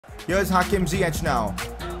Here's Hakim Ziyech now.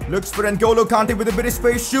 Looks for N'Golo Kante with a bit of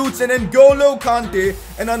space, shoots, and N'Golo Kante,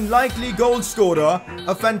 an unlikely goal scorer.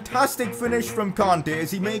 A fantastic finish from Kante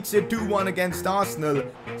as he makes it 2-1 against Arsenal.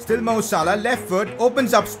 Still Mo Salah, left foot,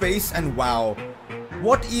 opens up space, and wow.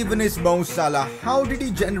 What even is Mo Salah? How did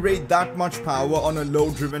he generate that much power on a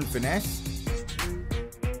low-driven finesse?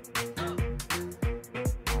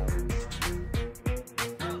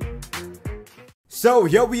 So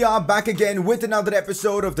here we are back again with another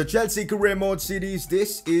episode of the Chelsea Career Mode series.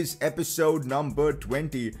 This is episode number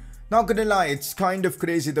 20. Not gonna lie, it's kind of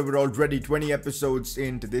crazy that we're already 20 episodes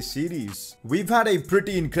into this series. We've had a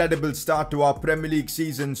pretty incredible start to our Premier League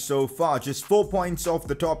season so far. Just 4 points off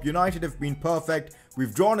the top. United have been perfect.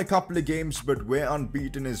 We've drawn a couple of games, but we're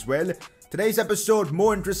unbeaten as well. Today's episode,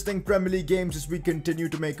 more interesting Premier League games as we continue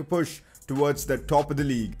to make a push towards the top of the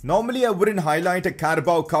league. Normally I wouldn't highlight a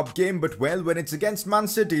Carabao Cup game, but well, when it's against Man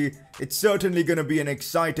City, it's certainly going to be an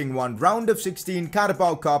exciting one. Round of 16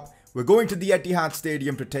 Carabao Cup. We're going to the Etihad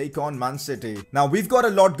Stadium to take on Man City. Now, we've got a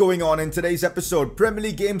lot going on in today's episode. Premier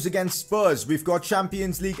League games against Spurs. We've got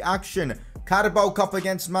Champions League action. Carabao Cup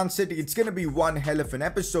against Man City. It's going to be one hell of an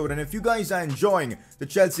episode. And if you guys are enjoying the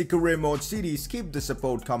Chelsea Career Mode series, keep the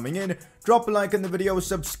support coming in. Drop a like on the video,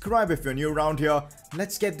 subscribe if you're new around here.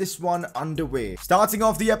 Let's get this one underway. Starting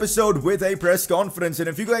off the episode with a press conference. And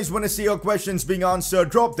if you guys want to see your questions being answered,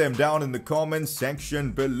 drop them down in the comments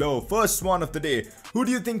section below. First one of the day. Who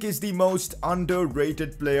do you think is the most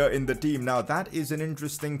underrated player in the team? Now, that is an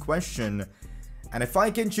interesting question. And if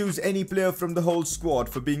I can choose any player from the whole squad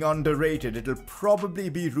for being underrated, it'll probably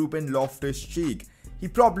be Ruben Loftus-Cheek. He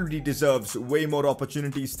probably deserves way more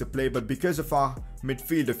opportunities to play, but because of our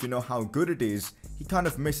midfield, if you know how good it is, he kind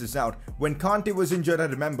of misses out. When Kante was injured, I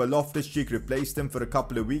remember Loftus-Cheek replaced him for a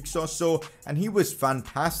couple of weeks or so, and he was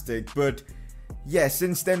fantastic, but yeah,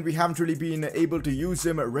 since then we haven't really been able to use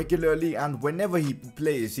him regularly, and whenever he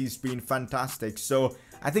plays, he's been fantastic. So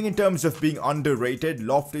I think in terms of being underrated,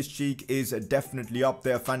 Loftus-Cheek is definitely up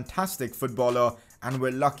there. Fantastic footballer, and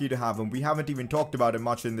we're lucky to have him. We haven't even talked about him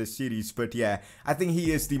much in this series, but yeah, I think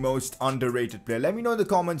he is the most underrated player. Let me know in the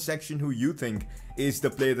comment section who you think is the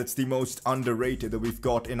player that's the most underrated that we've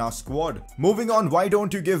got in our squad. Moving on, why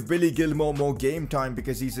don't you give Billy Gilmour more game time?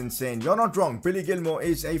 Because he's insane. You're not wrong. Billy Gilmour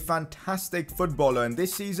is a fantastic footballer, and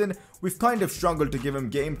this season we've kind of struggled to give him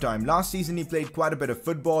game time. Last season he played quite a bit of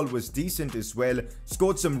football, was decent as well,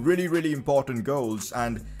 scored some really important goals,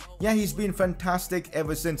 and yeah, he's been fantastic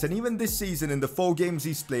ever since. And even this season in the 4 games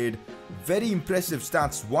he's played, very impressive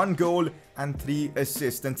stats, 1 goal and 3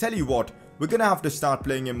 assists. And tell you what, we're gonna have to start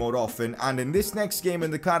playing him more often, and in this next game in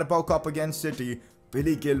the Carabao Cup against City,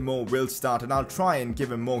 Billy Gilmour will start, and I'll try and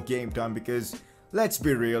give him more game time because let's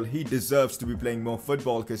be real, he deserves to be playing more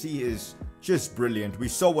football because he is just brilliant. We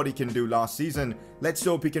saw what he can do last season. Let's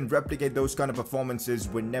hope he can replicate those kind of performances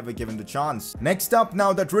whenever given the chance. Next up,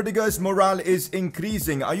 now that Rudiger's morale is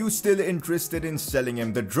increasing, are you still interested in selling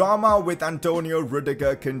him? The drama with Antonio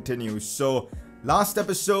Rudiger continues. So last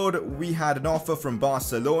episode, we had an offer from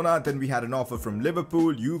Barcelona, then we had an offer from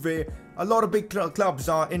Liverpool, Juve. A lot of big clubs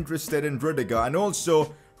are interested in Rudiger, and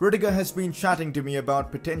also Rudiger has been chatting to me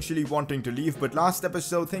about potentially wanting to leave, but last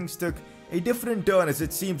episode things took a different turn as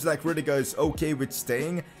it seems like Rudiger is okay with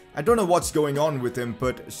staying. I don't know what's going on with him,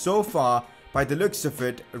 but so far, by the looks of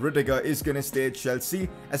it, Rudiger is going to stay at Chelsea.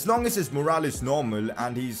 As long as his morale is normal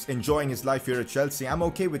and he's enjoying his life here at Chelsea, I'm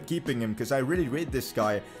okay with keeping him because I really rate this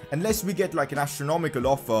guy. Unless we get like an astronomical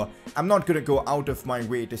offer, I'm not going to go out of my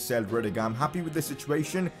way to sell Rudiger. I'm happy with the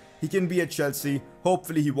situation. He can be at Chelsea.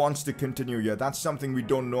 Hopefully he wants to continue here. That's something we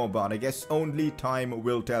don't know about. I guess only time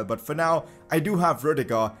will tell. But for now, I do have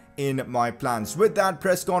Rudiger in my plans. With that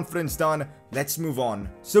press conference done, let's move on.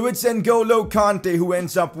 So it's N'Golo Kante who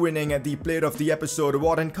ends up winning the Player of the Episode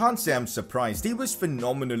award, and can't say I'm surprised. He was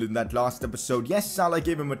phenomenal in that last episode. Yes, Salah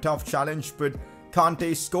gave him a tough challenge, but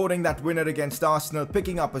Kante scoring that winner against Arsenal,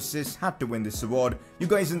 picking up assists, had to win this award. You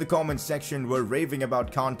guys in the comments section were raving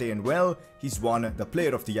about Kante, and well, he's won the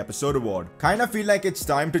Player of the Episode award. Kinda feel like it's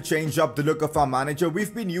time to change up the look of our manager.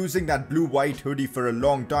 We've been using that blue-white hoodie for a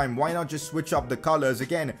long time. Why not just switch up the colors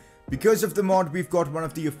again? Because of the mod, we've got one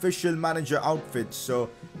of the official manager outfits, so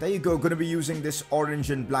there you go. Gonna be using this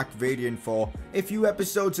orange and black variant for a few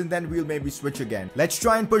episodes, and then we'll maybe switch again. Let's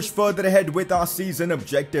try and push further ahead with our season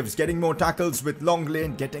objectives. Getting more tackles with long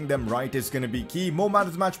lane, getting them right is gonna be key. More man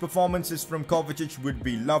of the match performances from Kovacic would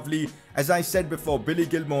be lovely. As I said before, Billy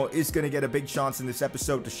Gilmour is gonna get a big chance in this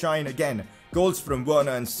episode to shine again. Goals from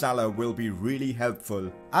Werner and Salah will be really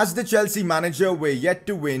helpful. As the Chelsea manager, we're yet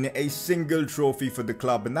to win a single trophy for the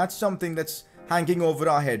club, and that's something that's hanging over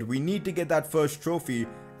our head. We need to get that first trophy,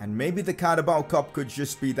 And maybe the Carabao Cup could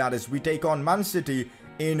just be that as we take on Man City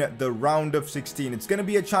in the round of 16. It's going to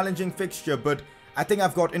be a challenging fixture, but I think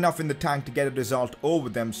I've got enough in the tank to get a result over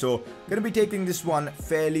them. So, going to be taking this one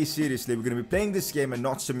fairly seriously. We're going to be playing this game and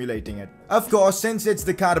not simulating it. Of course, since it's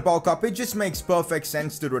the Carabao Cup, it just makes perfect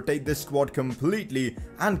sense to rotate this squad completely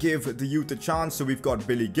and give the youth a chance. So, we've got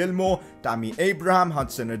Billy Gilmore, Tammy Abraham,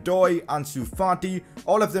 Hudson-Odoi, Ansu Fati,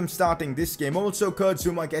 all of them starting this game. Also, Kurt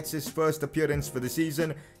Zouma gets his first appearance for the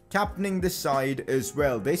season, captaining the side as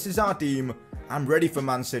well. This is our team. I'm ready for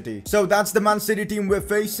Man City. So that's the Man City team we're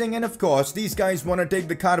facing, and of course, these guys want to take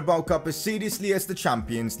the Carabao Cup as seriously as the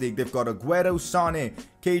Champions League. They've got Aguero, Sane,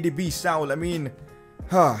 KDB, Saul. I mean,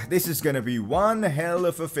 this is going to be one hell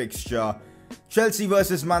of a fixture. Chelsea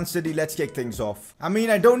versus Man City, let's kick things off. I mean,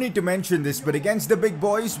 I don't need to mention this, but against the big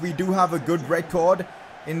boys, we do have a good record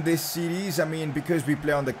in this series. I mean, because we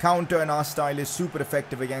play on the counter and our style is super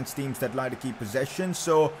effective against teams that like to keep possession.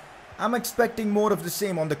 So I'm expecting more of the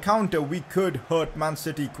same. On the counter, we could hurt Man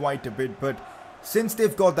City quite a bit, but since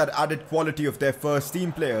they've got that added quality of their first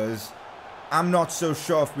team players, I'm not so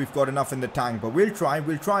sure if we've got enough in the tank, but we'll try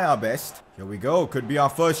our best. Here we go, could be our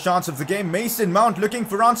first chance of the game. Mason Mount looking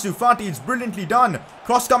for Ansu Fati, it's brilliantly done.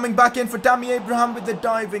 Cross coming back in for Tammy Abraham with the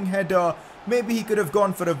diving header. Maybe he could have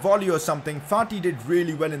gone for a volley or something. Fati did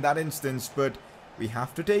really well in that instance, but we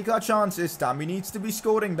have to take our chances. Tammy needs to be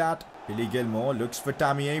scoring that. Billy Gilmore looks for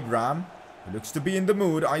Tammy Abraham. He looks to be in the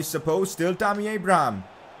mood, I suppose. Still Tammy Abraham.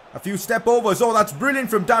 A few step overs. Oh, that's brilliant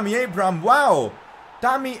from Tammy Abraham. Wow.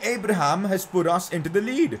 Tammy Abraham has put us into the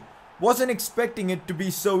lead. Wasn't expecting it to be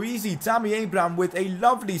so easy. Tammy Abraham with a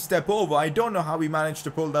lovely step over. I don't know how he managed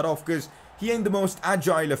to pull that off because he ain't the most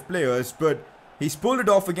agile of players, but he's pulled it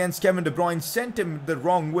off against Kevin De Bruyne, sent him the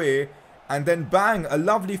wrong way, and then bang, a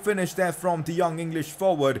lovely finish there from the young English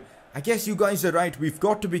forward. I guess you guys are right, we've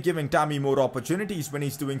got to be giving Tammy more opportunities when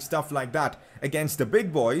he's doing stuff like that against the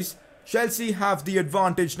big boys. Chelsea have the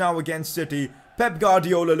advantage now against City. Pep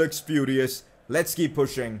Guardiola looks furious. Let's keep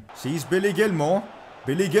pushing. Sees Billy Gilmore.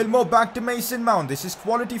 Billy Gilmore back to Mason Mount. This is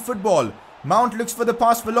quality football. Mount looks for the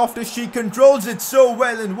pass for Loftus-Cheek, controls it so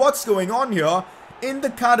well, and what's going on here? In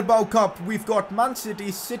the Carabao Cup, we've got Man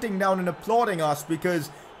City sitting down and applauding us because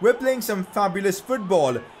we're playing some fabulous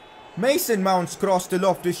football. Mason Mount's cross to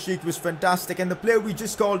Loftus-Cheek was fantastic, and the player we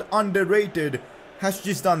just called underrated has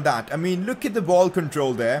just done that. I mean, look at the ball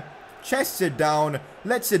control there. Chests it down,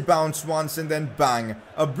 lets it bounce once, and then bang.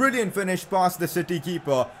 A brilliant finish past the City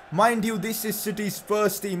keeper. Mind you, this is City's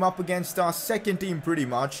first team up against our second team pretty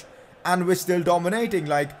much, and we're still dominating.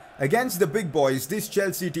 Like, against the big boys, this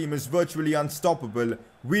Chelsea team is virtually unstoppable.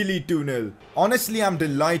 We lead 2-0. Honestly, I'm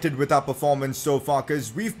delighted with our performance so far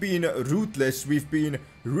because we've been ruthless, we've been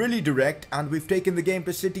really direct, and we've taken the game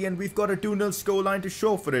to City, and we've got a 2-0 scoreline to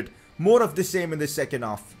show for it. More of the same in the second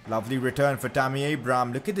half. Lovely return for Tammy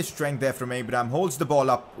Abraham. Look at the strength there from Abraham. Holds the ball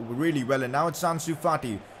up really well, and now it's Ansu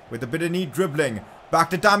Fati with a bit of neat dribbling. Back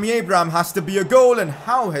to Tammy Abraham. Has to be a goal, and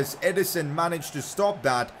how has Edison managed to stop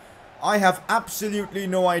that? I have absolutely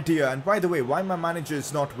no idea. And by the way, why my manager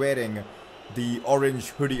is not wearing the orange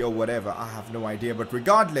hoodie or whatever, I have no idea. But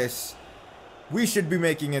regardless, we should be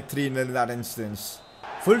making it 3-0 in that instance.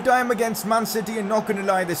 Full time against Man City, and not gonna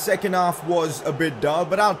lie, the second half was a bit dull,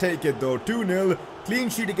 but I'll take it though. 2-0, clean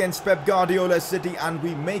sheet against Pep Guardiola's City, and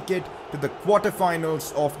we make it to the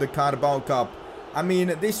quarterfinals of the Carabao Cup. I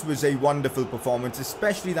mean, this was a wonderful performance,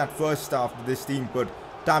 especially that first half that this team put.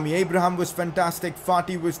 Tammy Abraham was fantastic,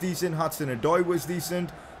 Fati was decent, Hudson-Odoi was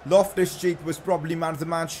decent, Loftus-Cheek was probably man of the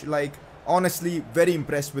match. Like, honestly, very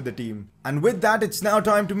impressed with the team. And with that, it's now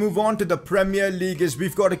time to move on to the Premier League, as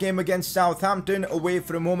we've got a game against Southampton away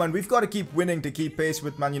from home, and we've got to keep winning to keep pace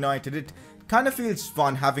with Man United. It kind of feels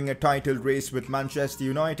fun having a title race with Manchester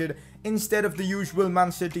United instead of the usual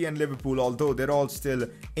Man City and Liverpool, although they're all still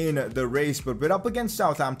in the race. But we're up against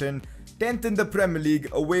Southampton, 10th in the Premier League,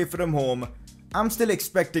 away from home. I'm still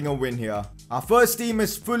expecting a win here. Our first team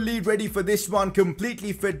is fully ready for this one,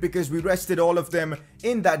 completely fit because we rested all of them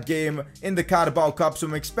in that game in the Carabao Cup. So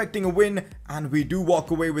I'm expecting a win, and we do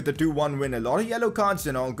walk away with a 2-1 win. A lot of yellow cards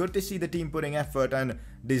and all. Good to see the team putting effort and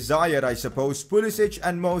desire, I suppose. Pulisic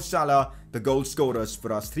and Mo Salah, the goal scorers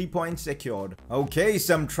for us. 3 points secured. Okay,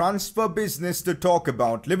 some transfer business to talk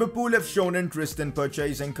about. Liverpool have shown interest in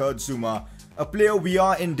purchasing Kurt Zouma, a player we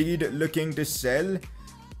are indeed looking to sell.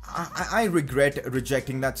 I regret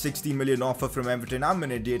rejecting that 60 million offer from Everton. I'm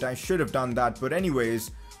an idiot. I should have done that. But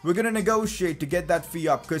anyways, we're going to negotiate to get that fee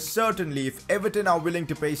up, because certainly if Everton are willing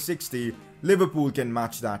to pay 60, Liverpool can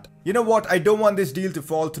match that. You know what? I don't want this deal to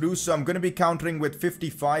fall through, so I'm going to be countering with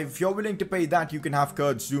 55. If you're willing to pay that, you can have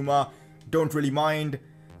Kurt Zouma. Don't really mind.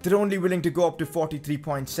 They're only willing to go up to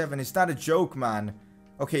 43.7. Is that a joke, man?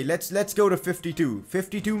 Okay, let's go to 52.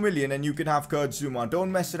 52 million and you can have Kurt Zouma.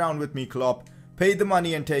 Don't mess around with me, Klopp. Pay the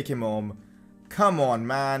money and take him home. Come on,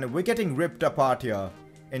 man. We're getting ripped apart here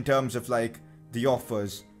in terms of, like, the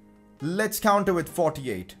offers. Let's counter with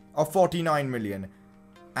 48 or 49 million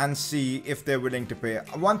and see if they're willing to pay.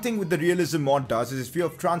 One thing with the realism mod does is if you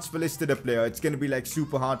have transfer listed a player, it's going to be, like,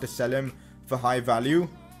 super hard to sell him for high value.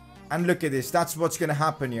 And look at this. That's what's going to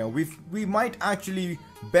happen here. We might actually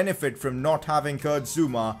benefit from not having Kurt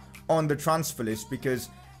Zouma on the transfer list because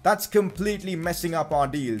that's completely messing up our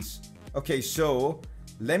deals. Okay, so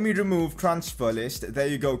let me remove transfer list. There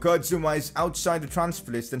you go. Kurt Zouma is outside the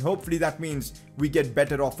transfer list and hopefully that means we get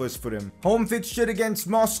better offers for him. Home fixture against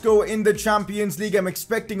Moscow in the Champions League. I'm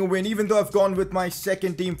expecting a win even though I've gone with my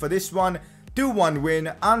second team for this one. 2-1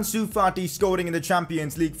 win. Ansu Fati scoring in the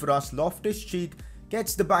Champions League for us. Loftus-Cheek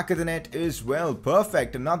gets the back of the net as well.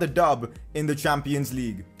 Perfect. Another dub in the Champions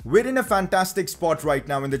League. We're in a fantastic spot right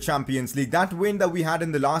now in the Champions League. That win that we had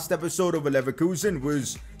in the last episode over Leverkusen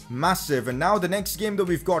was massive. And now the next game that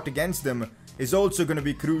we've got against them is also going to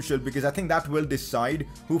be crucial because I think that will decide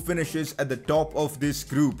who finishes at the top of this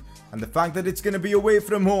group. And the fact that it's going to be away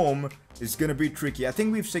from home is going to be tricky. I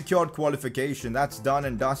think we've secured qualification. That's done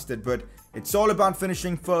and dusted. But it's all about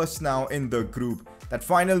finishing first now in the group. That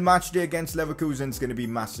final match day against Leverkusen is going to be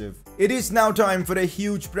massive. It is now time for a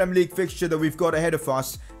huge Premier League fixture that we've got ahead of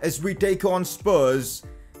us as we take on Spurs.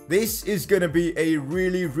 This is going to be a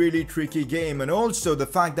really tricky game, and also the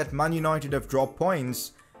fact that Man United have dropped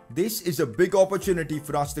points. This is a big opportunity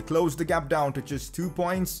for us to close the gap down to just 2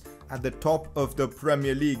 points at the top of the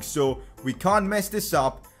Premier League. So we can't mess this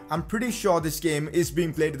up. I'm pretty sure this game is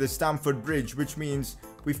being played at the Stamford Bridge, which means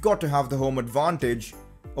we've got to have the home advantage.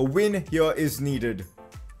 A win here is needed.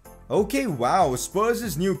 Okay, wow.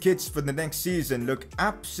 Spurs' new kits for the next season look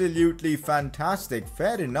absolutely fantastic.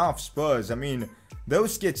 Fair enough, Spurs. I mean,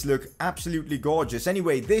 those kits look absolutely gorgeous.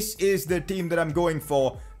 Anyway, this is the team that I'm going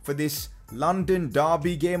for this London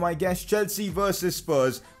derby game, I guess. Chelsea versus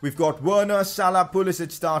Spurs. We've got Werner, Salah,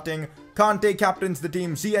 Pulisic starting. Kante captains the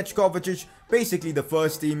team. Ziyech, Kovacic. Basically, the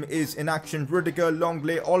first team is in action. Rudiger,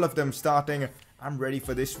 Longley, all of them starting. I'm ready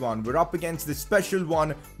for this one. We're up against the special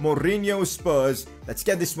one, MOURINHO Spurs. Let's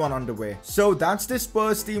get this one underway. So that's the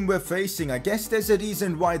Spurs team we're facing. I guess there's a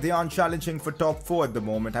reason why they aren't challenging for top 4 at the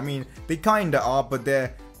moment. I mean, they kinda are, but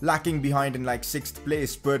they're lacking behind in like 6th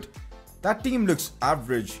place. But that team looks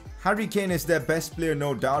average. Harry Kane is their best player,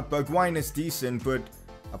 no doubt. Bergwijn is decent, but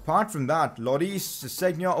apart from that, Lloris,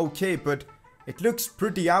 Segna, okay, but it looks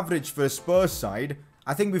pretty average for a Spurs side.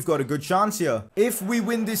 I think we've got a good chance here. If we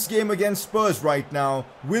win this game against Spurs right now,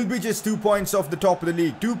 we'll be just 2 points off the top of the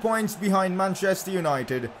league. 2 points behind Manchester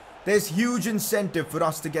United. There's huge incentive for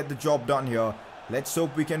us to get the job done here. Let's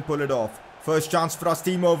hope we can pull it off. First chance for us,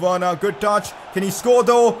 Timo Werner. Good touch. Can he score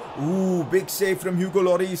though? Ooh, big save from Hugo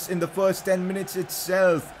Lloris in the first 10 minutes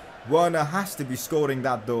itself. Werner has to be scoring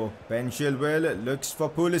that though. Ben Chilwell looks for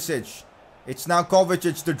Pulisic. It's now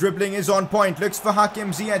Kovacic. The dribbling is on point. Looks for Hakim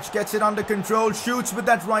Ziyech. Gets it under control. Shoots with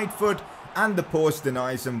that right foot. And the post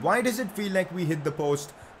denies him. Why does it feel like we hit the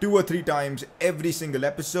post 2 or 3 times every single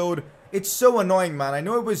episode? It's so annoying, man. I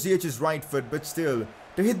know it was Ziyech's right foot, but still.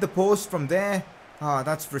 To hit the post from there? Ah,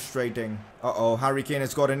 that's frustrating. Uh-oh. Harry Kane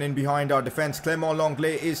has gotten in behind our defense. Clément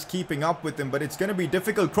Lenglet is keeping up with him, but it's going to be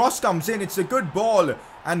difficult. Cross comes in. It's a good ball.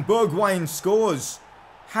 And Bergwijn scores.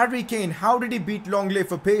 Harry Kane, how did he beat Longley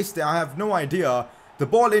for pace there? I have no idea. The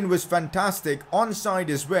ball in was fantastic. Onside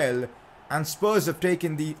as well. And Spurs have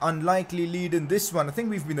taken the unlikely lead in this one. I think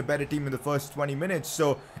we've been the better team in the first 20 minutes.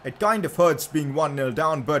 So it kind of hurts being 1-0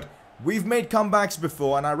 down. But we've made comebacks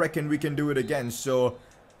before and I reckon we can do it again. So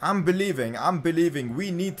I'm believing.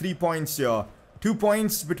 We need 3 points here. 2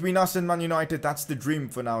 points between us and Man United. That's the dream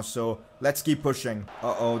for now. So let's keep pushing.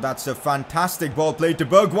 Uh-oh, that's a fantastic ball played to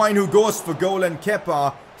Bergwijn, who goes for goal, and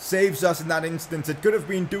Kepa saves us in that instance. It could have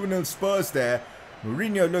been 2-0 Spurs there.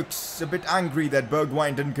 Mourinho looks a bit angry that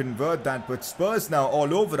Bergwijn didn't convert that, but Spurs now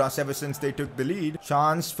all over us ever since they took the lead.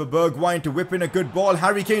 Chance for Bergwijn to whip in a good ball.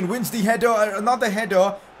 Harry Kane wins the header. Another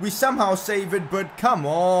header. We somehow save it, but come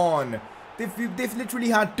on. They've literally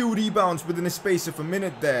had 2 rebounds within a space of a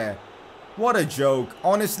minute there. What a joke.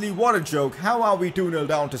 Honestly, what a joke. How are we 2-0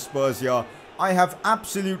 down to Spurs here? I have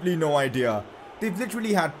absolutely no idea. They've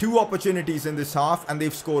literally had 2 opportunities in this half and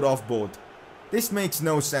they've scored off both. This makes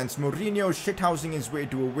no sense. Mourinho shithousing his way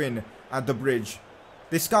to a win at the bridge.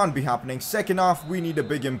 This can't be happening. Second half, we need a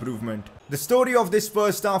big improvement. The story of this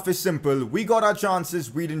first half is simple. We got our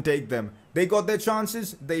chances, we didn't take them. They got their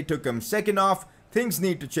chances, they took them. Second half, things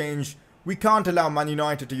need to change. We can't allow Man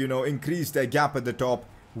United to, increase their gap at the top.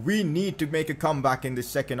 We need to make a comeback in the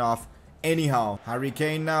second half. Anyhow, Harry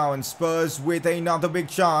Kane now, and Spurs with another big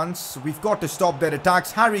chance. We've got to stop their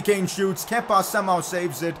attacks. Harry Kane shoots, Kepa somehow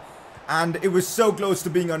saves it, and it was so close to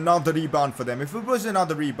being another rebound for them. If it was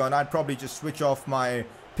another rebound, I'd probably just switch off my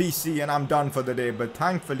PC and I'm done for the day, but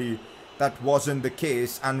thankfully that wasn't the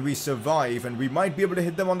case, and we survive, and we might be able to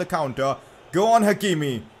hit them on the counter. Go on,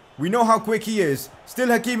 Hakimi. We know how quick he is. Still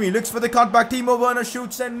Hakimi looks for the cutback. Timo Werner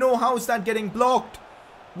shoots, and no, how's that getting blocked?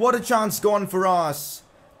 What a chance gone for us.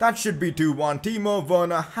 That should be 2-1. Timo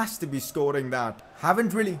Werner has to be scoring that.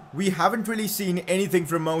 We haven't really seen anything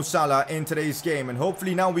from Mo Salah in today's game, and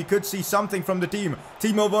hopefully now we could see something from the team.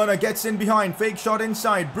 Timo Werner gets in behind, fake shot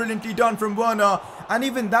inside, brilliantly done from Werner, and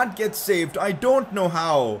even that gets saved. I don't know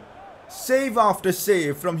how. Save after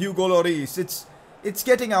save from Hugo Lloris. It's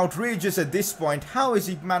getting outrageous at this point. How has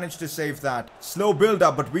he managed to save that? Slow build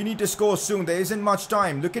up, but we need to score soon. There isn't much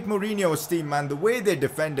time. Look at Mourinho's team, man. The way they're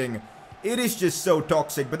defending. It is just so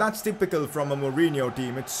toxic, but that's typical from a Mourinho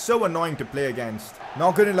team. It's so annoying to play against.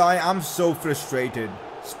 Not gonna lie, I'm so frustrated.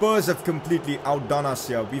 Spurs have completely outdone us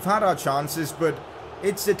here. We've had our chances, but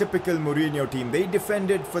it's a typical Mourinho team. They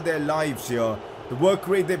defended for their lives here. The work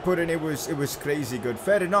rate they put in, it was crazy good.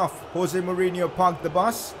 Fair enough. Jose Mourinho parked the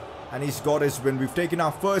bus, and he's got his win. We've taken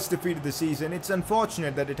our first defeat of the season. It's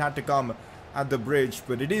unfortunate that it had to come at the bridge,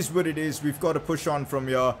 but it is what it is. We've got to push on from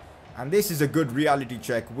here. And this is a good reality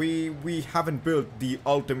check. We haven't built the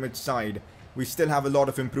ultimate side. We still have a lot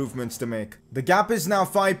of improvements to make. The gap is now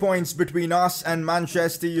 5 points between us and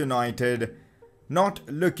Manchester United. Not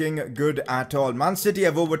looking good at all. Man City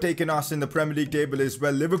have overtaken us in the Premier League table as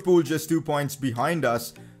well. Liverpool just 2 points behind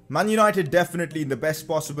us. Man United definitely in the best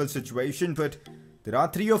possible situation, but there are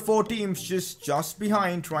 3 or 4 teams just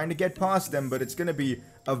behind trying to get past them, but it's going to be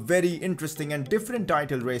a very interesting and different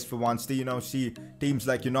title race for once to, see teams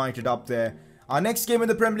like United up there. Our next game in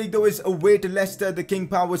the Premier League though is away to Leicester, the King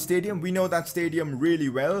Power Stadium. We know that stadium really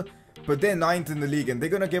well, but they're 9th in the league and they're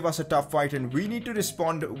going to give us a tough fight, and we need to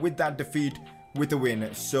respond with that defeat with a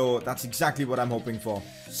win. So that's exactly what I'm hoping for.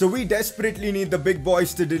 So we desperately need the big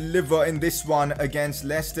boys to deliver in this one against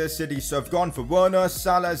Leicester City. So I've gone for Werner,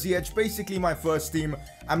 Salah, Ziyech, basically my first team.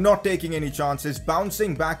 I'm not taking any chances.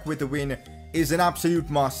 Bouncing back with a win is an absolute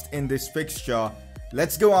must in this fixture.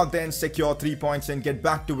 Let's go out there and secure 3 points and get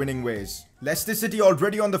back to winning ways. Leicester City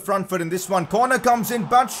already on the front foot in this one. Corner comes in,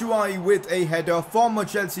 Batshuayi with a header, former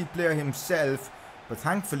Chelsea player himself. But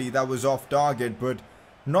thankfully that was off target, but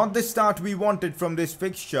not the start we wanted from this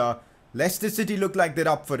fixture. Leicester City look like they're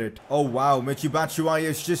up for it. Oh wow, Michy Batshuayi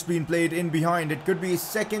has just been played in behind. It could be his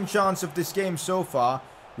second chance of this game so far.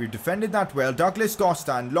 We've defended that well. Douglas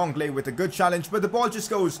Costa and Longley with a good challenge, but the ball just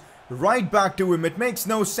goes right back to him. It makes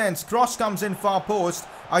no sense. Cross comes in far post.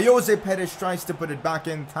 Ayoze Perez tries to put it back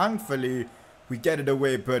in. Thankfully, we get it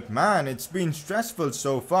away, but man, it's been stressful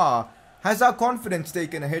so far. Has our confidence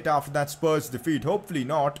taken a hit after that Spurs defeat? Hopefully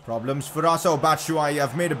not. Problems for us. Oh, Batshuayi,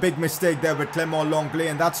 I've made a big mistake there with Clement Longley,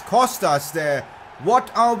 and that's cost us there.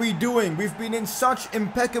 What are we doing? We've been in such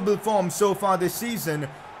impeccable form so far this season,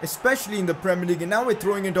 especially in the Premier League, and now we're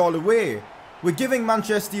throwing it all away. We're giving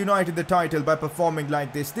Manchester United the title by performing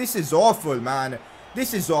like this. This is awful, man.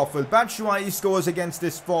 This is awful. Batshuayi scores against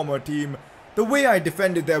this former team. The way I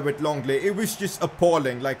defended there with Longley, it was just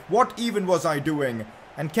appalling. Like, what even was I doing?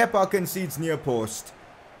 And Kepa concedes near post.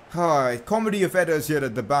 Comedy of errors here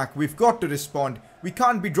at the back. We've got to respond. We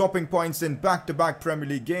can't be dropping points in back-to-back Premier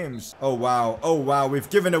League games. Oh wow, oh wow. We've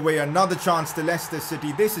given away another chance to Leicester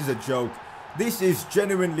City. This is a joke. This is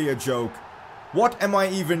genuinely a joke. What am I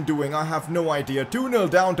even doing? I have no idea. 2-0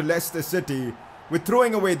 down to Leicester City. We're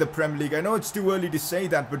throwing away the Premier League. I know it's too early to say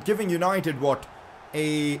that, but giving United, what,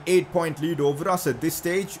 a 8-point lead over us at this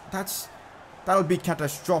stage? That'll be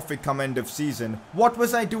catastrophic come end of season. What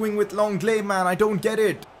was I doing with Longley, man? I don't get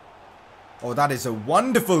it. Oh, that is a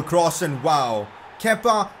wonderful cross, and wow.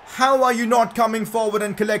 Kepa, how are you not coming forward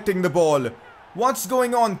and collecting the ball? What's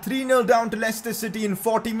going on? 3-0 down to Leicester City in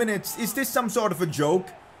 40 minutes. Is this some sort of a joke?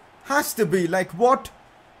 Has to be. Like, what?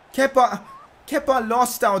 Kepa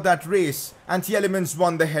lost out that race, and Tielemans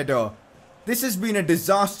won the header. This has been a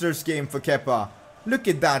disastrous game for Kepa. Look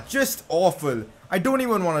at that. Just awful. I don't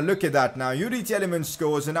even want to look at that now. Yuri Tielemans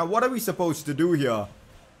scores, and now what are we supposed to do here?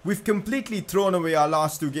 We've completely thrown away our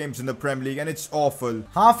last 2 games in the Premier League, and it's awful.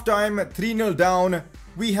 Half-time, 3-0 down.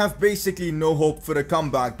 We have basically no hope for a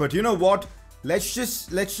comeback, but you know what? Let's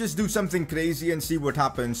just do something crazy and see what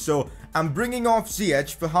happens. So, I'm bringing off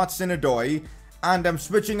Ziyech for Hudson-Odoi, and I'm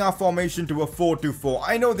switching our formation to a 4-2-4.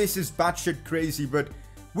 I know this is batshit crazy, but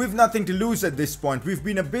we've nothing to lose at this point. We've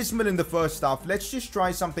been abysmal in the first half. Let's just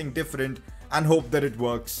try something different and hope that it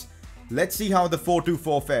works. Let's see how the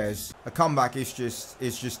 4-2-4 fares. A comeback is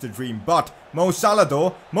just a dream. But Mo Salah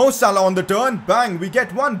though. Mo Salah on the turn. Bang. We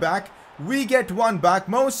get one back. We get one back.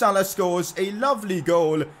 Mo Salah scores a lovely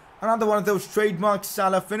goal. Another one of those trademark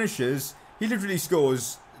Salah finishes. He literally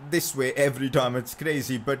scores this way every time. It's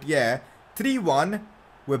crazy. But yeah. 3-1.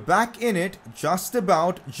 We're back in it, just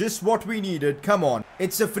about, just what we needed. Come on.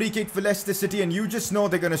 It's a free kick for Leicester City and you just know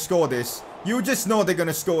they're going to score this. You just know they're going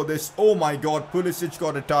to score this. Oh my god, Pulisic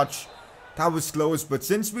got a touch. That was close, but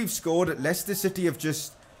since we've scored, Leicester City have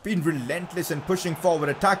just been relentless and pushing forward.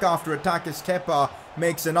 Attack after attack as Kepa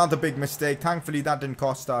makes another big mistake. Thankfully, that didn't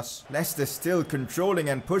cost us. Leicester still controlling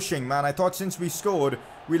and pushing, man. I thought since we scored,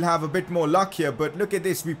 we'll have a bit more luck here, but look at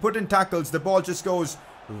this. We put in tackles, the ball just goes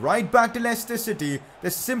right back to Leicester City.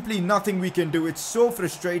 There's simply nothing we can do. It's so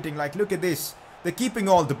frustrating. Like, look at this. They're keeping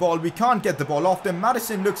all the ball. We can't get the ball off them.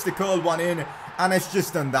 Maddison looks to curl one in, and it's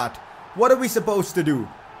just done that. What are we supposed to do?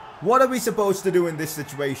 What are we supposed to do in this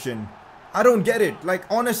situation? I don't get it. Like,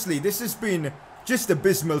 honestly, this has been just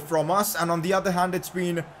abysmal from us, and on the other hand, it's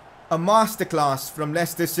been a masterclass from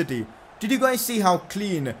Leicester City. Did you guys see how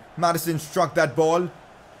clean Maddison struck that ball?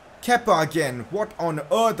 Kepa again. What on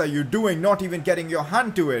earth are you doing? Not even getting your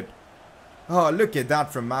hand to it. Oh, look at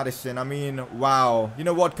that from Maddison. I mean, wow. You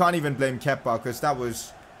know what? Can't even blame Kepa because that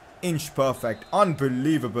was inch perfect.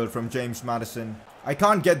 Unbelievable from James Maddison. I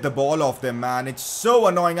can't get the ball off them, man. It's so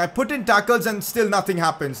annoying. I put in tackles and still nothing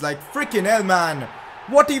happens. Like, freaking hell, man.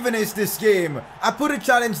 What even is this game? I put a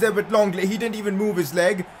challenge there with Longley. He didn't even move his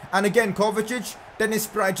leg. And again, Kovacic. Dennis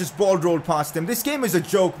Pride just ball rolled past him. This game is a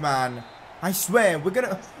joke, man. I swear. We're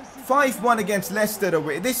gonna... 5-1 against Leicester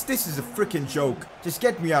away. This is a freaking joke. Just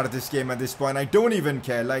get me out of this game at this point. I don't even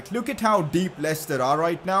care. Like, look at how deep Leicester are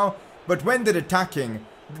right now. But when they're attacking,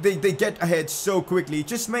 they get ahead so quickly. It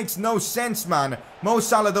just makes no sense, man. Mo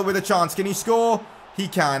Salah though with a chance. Can he score? He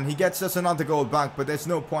can. He gets us another goal back, but there's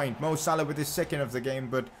no point. Mo Salah with his second of the game,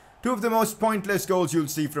 but two of the most pointless goals you'll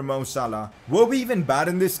see from Mo Salah. Were we even bad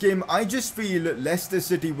in this game? I just feel Leicester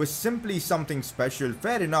City was simply something special.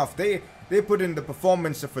 Fair enough. They put in the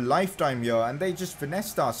performance of a lifetime here and they just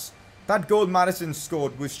finessed us. That goal Maddison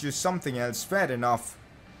scored was just something else. Fair enough.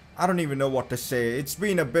 I don't even know what to say. It's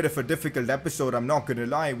been a bit of a difficult episode, I'm not gonna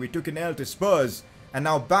lie. We took an L to Spurs and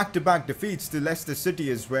now back-to-back defeats to Leicester City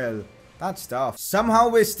as well. That's tough. Somehow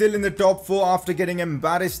we're still in the top 4 after getting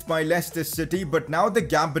embarrassed by Leicester City, but now the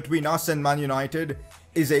gap between us and Man United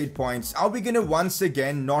is 8 points. Are we gonna once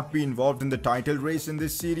again not be involved in the title race in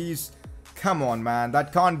this series? Come on, man.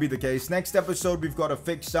 That can't be the case. Next episode, we've got to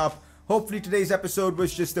fix up. Hopefully, today's episode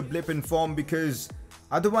was just a blip in form because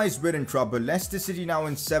otherwise, we're in trouble. Leicester City now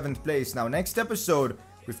in 7th place. Now, next episode,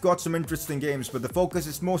 we've got some interesting games, but the focus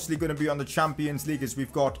is mostly going to be on the Champions League as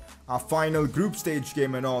we've got our final group stage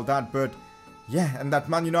game and all that. But yeah, and that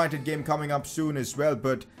Man United game coming up soon as well.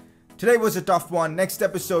 But today was a tough one. Next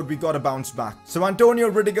episode, we got to bounce back. So Antonio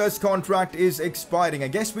Rudiger's contract is expiring. I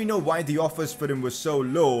guess we know why the offers for him was so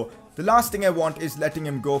low. The last thing I want is letting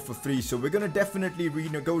him go for free. So we're going to definitely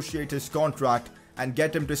renegotiate his contract and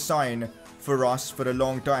get him to sign for us for a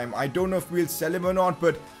long time. I don't know if we'll sell him or not,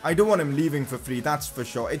 but I don't want him leaving for free. That's for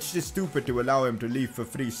sure. It's just stupid to allow him to leave for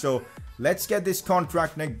free. So let's get this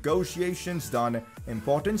contract negotiations done.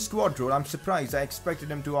 Important squad role. I'm surprised. I expected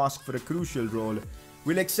him to ask for a crucial role.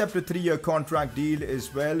 We'll accept a 3-year contract deal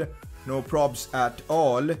as well. No probs at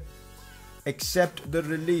all. Accept the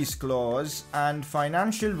release clause, and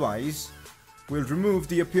financial wise we'll remove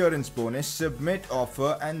the appearance bonus, submit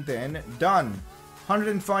offer, and then done.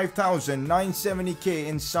 105,970k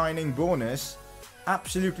in signing bonus.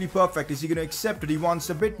 Absolutely perfect. Is he going to accept it? He wants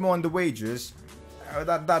a bit more on the wages.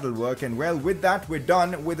 That'll work. And well, with that, we're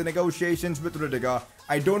done with the negotiations with Rudiger.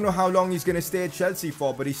 I don't know how long he's going to stay at Chelsea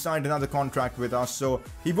for, but he signed another contract with us, so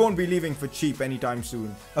he won't be leaving for cheap anytime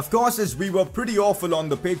soon. Of course, as we were pretty awful on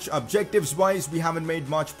the pitch, objectives-wise, we haven't made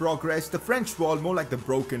much progress. The French wall, more like the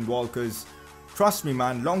broken wall, because trust me,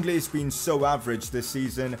 man, Longley's been so average this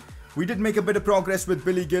season. We did make a bit of progress with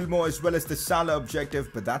Billy Gilmore as well as the Salah objective,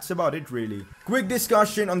 but that's about it really. Quick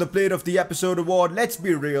discussion on the Player of the Episode award. Let's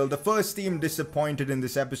be real, the first team disappointed in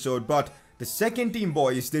this episode, but the second team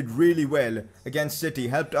boys did really well against City,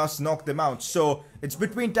 helped us knock them out. So it's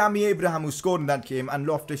between Tammy Abraham, who scored in that game, and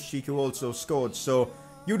Loftus-Cheek, who also scored. So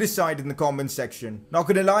you decide in the comment section. Not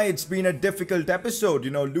gonna lie, it's been a difficult episode, you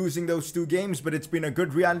know, losing those 2 games, but it's been a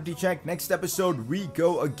good reality check. Next episode, we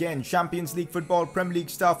go again. Champions League football, Premier League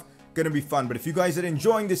stuff. Gonna be fun. But if you guys are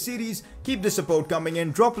enjoying this series, keep the support coming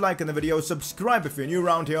in. Drop a like on the video, subscribe if you're new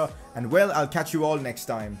around here, and well, I'll catch you all next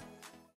time.